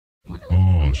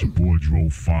It's your boy Dro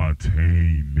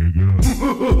Fontaine, nigga.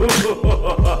 Welcome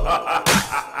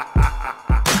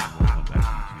back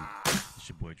to YouTube. It's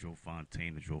your boy Dro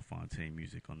Fontaine, the Dro Fontaine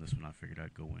music. On this one, I figured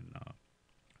I'd go and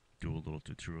do a little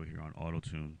tutorial here on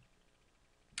AutoTune.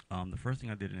 The first thing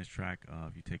I did in this track,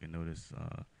 if you take a notice,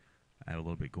 I have a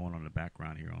little bit going on in the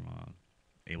background here on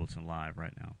Ableton Live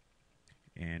right now.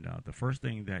 And the first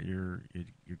thing that you're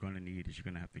going to need is you're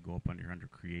going to have to go up under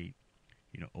Create.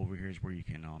 You know, over here is where you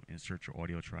can insert your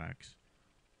audio tracks.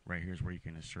 Right here is where you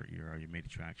can insert your MIDI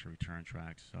tracks, your return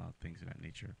tracks, things of that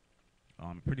nature.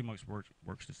 It pretty much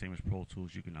works the same as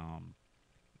ProTools. You can,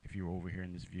 if you're over here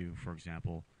in this view, for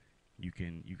example, you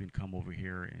can come over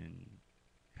here and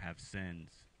have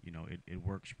sends. You know, it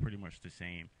works pretty much the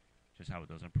same, just how it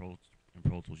does in Pro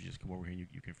Tools. You just come over here and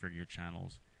you configure your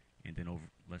channels, and then over,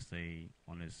 let's say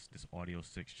on this audio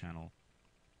 6 channel,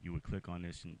 you would click on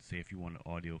this and say if you want the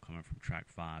audio coming from track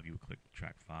 5, you would click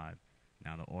track 5.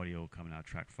 Now the audio coming out of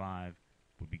track 5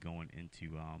 would be going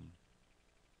into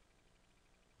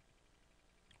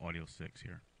audio 6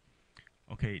 here.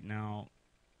 Okay, now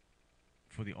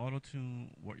for the AutoTune,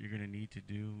 what you're going to need to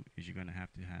do is you're going to have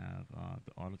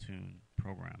the AutoTune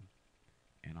program,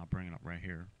 and I'll bring it up right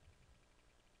here.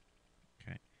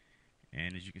 Okay,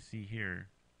 and as you can see here,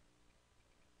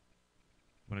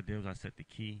 what I did was I set the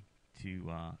key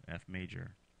to F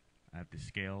major. I have the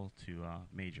scale to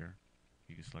major.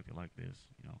 You can select it like this,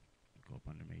 you know, go up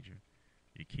under major.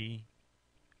 Your key,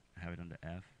 I have it under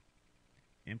F.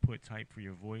 Input type for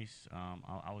your voice,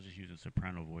 I was just using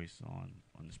soprano voice on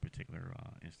this particular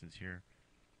instance here.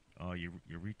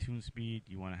 Your retune speed,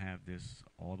 you want to have this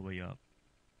all the way up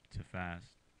to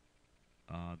fast.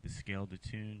 The scale to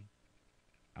tune,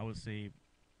 I would say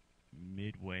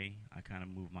midway. I kind of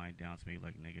move mine down to maybe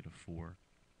like -4.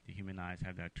 The humanize,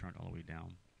 have that turned all the way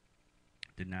down.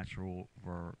 The natural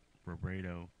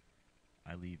vibrato,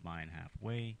 I leave mine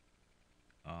halfway.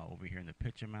 Over here in the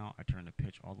pitch amount, I turn the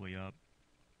pitch all the way up.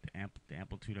 The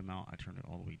amplitude amount, I turn it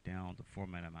all the way down. The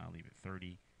format amount, I leave it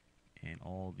 30. And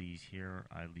all these here,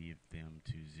 I leave them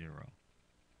to 0.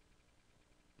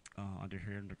 Under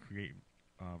here, under create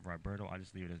vibrato, I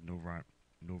just leave it as no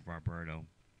vibrato.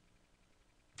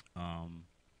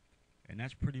 And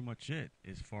that's pretty much it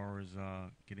as far as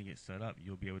getting it set up.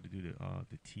 You'll be able to do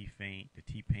the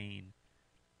T-Pain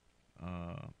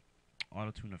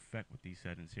AutoTune effect with these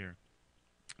settings here.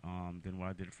 Then what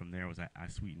I did from there was I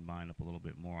sweetened mine up a little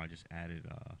bit more. I just added,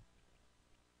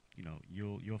 you know,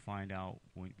 you'll find out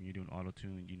when you're doing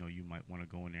AutoTune, you know, you might want to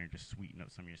go in there and just sweeten up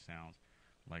some of your sounds.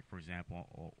 Like for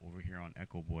example, over here on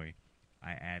Echo Boy,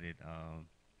 I added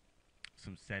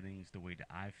some settings the way that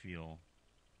I feel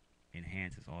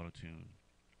enhances AutoTune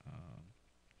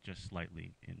just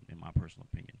slightly in my personal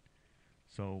opinion.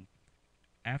 So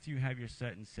after you have your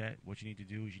setting set, what you need to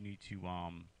do is you need to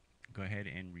go ahead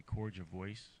and record your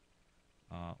voice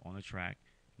on the track.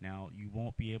 Now you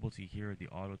won't be able to hear the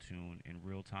AutoTune in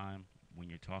real time when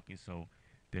you're talking, so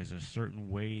there's a certain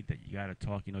way that you gotta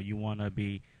talk. You know, you wanna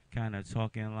be kind of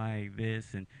talking like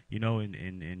this, and you know, and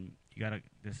you gotta,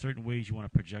 there's certain ways you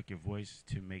want to project your voice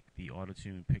to make the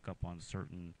AutoTune pick up on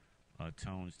certain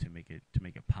tones to make it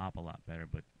pop a lot better,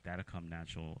 but that'll come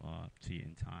natural to you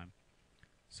in time.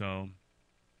 So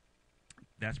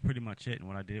that's pretty much it. And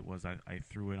what I did was I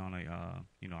threw it on a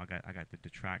you know, I got the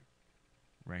track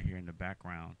right here in the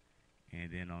background,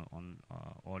 and then on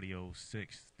audio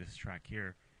 6, this track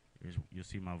here is, you'll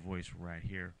see my voice right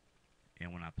here,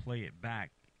 and when I play it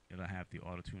back, it'll have the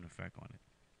AutoTune effect on it.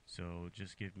 So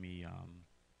just give me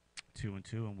 2 and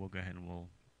 2, and we'll go ahead and we'll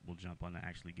jump on to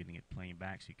actually getting it playing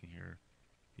back so you can hear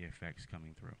the effects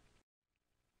coming through.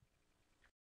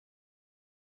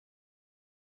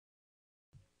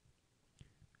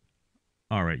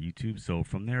 Alright, YouTube, so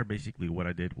from there basically what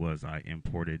I did was I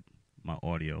imported my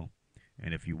audio,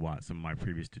 and if you watch some of my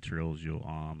previous tutorials, you'll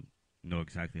know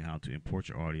exactly how to import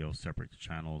your audio, separate the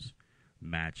channels,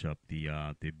 match up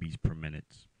the beats per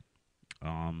minute.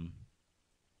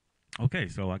 Okay,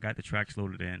 so I got the tracks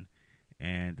loaded in,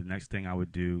 and the next thing I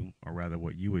would do, or rather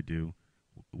what you would do,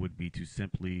 would be to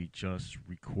simply just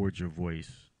record your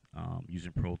voice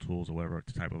using Pro Tools or whatever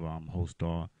type of host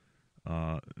DAW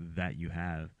that you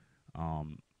have.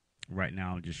 Right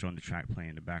now, I'm just showing the track playing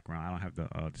in the background. I don't have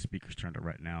the speakers turned up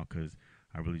right now because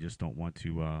I really just don't want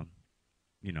to,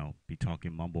 you know, be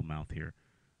talking mumble mouth here.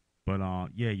 But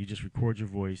yeah, you just record your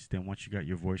voice. Then once you got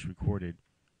your voice recorded,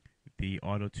 the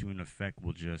AutoTune effect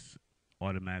will just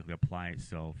automatically apply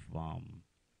itself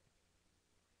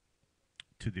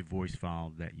to the voice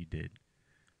file that you did.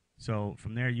 So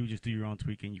from there, you just do your own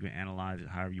tweaking. You can analyze it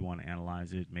however you want to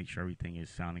analyze it. Make sure everything is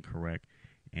sounding correct.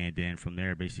 And then from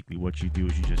there, basically what you do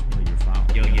is you just play your file.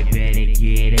 Yo, you better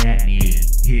get at me.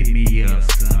 Hit me up,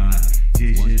 son.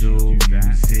 Digital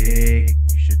music.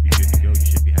 You should be good to go. You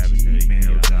should be having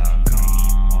gmail.com.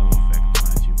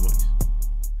 To your voice.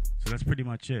 So that's pretty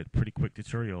much it. Pretty quick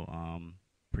tutorial.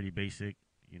 Pretty basic.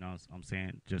 You know, I'm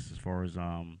saying just as far as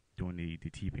doing the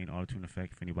T-Pain AutoTune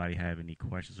effect. If anybody have any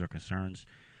questions or concerns,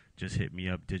 just hit me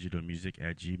up,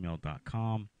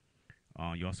 digitalmusic@gmail.com.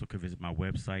 You also could visit my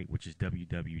website, which is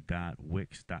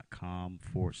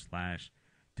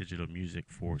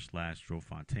www.wix.com/digitalmusic/Joe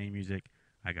Fontaine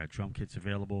I got drum kits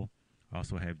available. I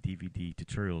also have DVD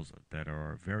tutorials that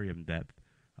are very in-depth.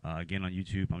 Again, on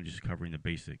YouTube, I'm just covering the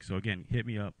basics. So again, hit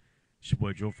me up. It's your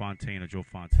boy Joe Fontaine or Joe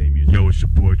Fontaine Music. Yo, it's your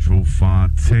boy Joe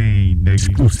Fontaine, nigga.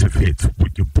 Exclusive hits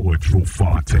with your boy Joe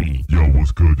Fontaine. Yo,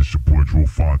 what's good? It's your boy Joe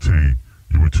Fontaine.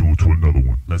 You're in tune to another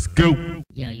one. Let's go.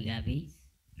 Yo, you got beats?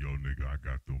 Yo, nigga, I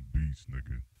got them beats,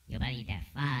 nigga. Yo, I need that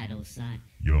fire though, son.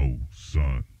 Yo,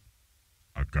 son,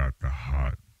 I got the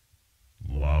hot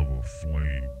lava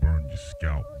flame, burn your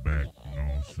scalp back, you know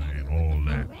what I'm saying? All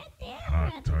that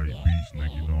hot type beats,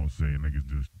 nigga, you know what I'm saying?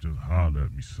 Niggas just holler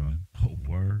at me, son. Oh,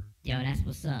 word. Yo, that's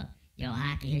what's up. Yo,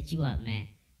 I can hit you up, man.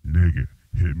 Nigga,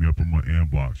 hit me up in my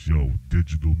inbox, yo,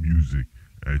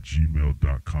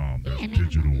 digitalmusic@gmail.com. That's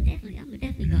digital I'm definitely gonna do that.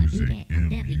 I'm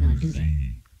definitely gonna do that.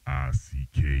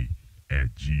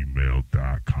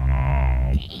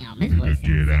 music@gmail.com. Damn, this Nigga,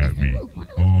 get at me.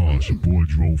 Oh, it's your boy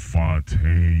Joe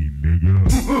Fontaine, nigga.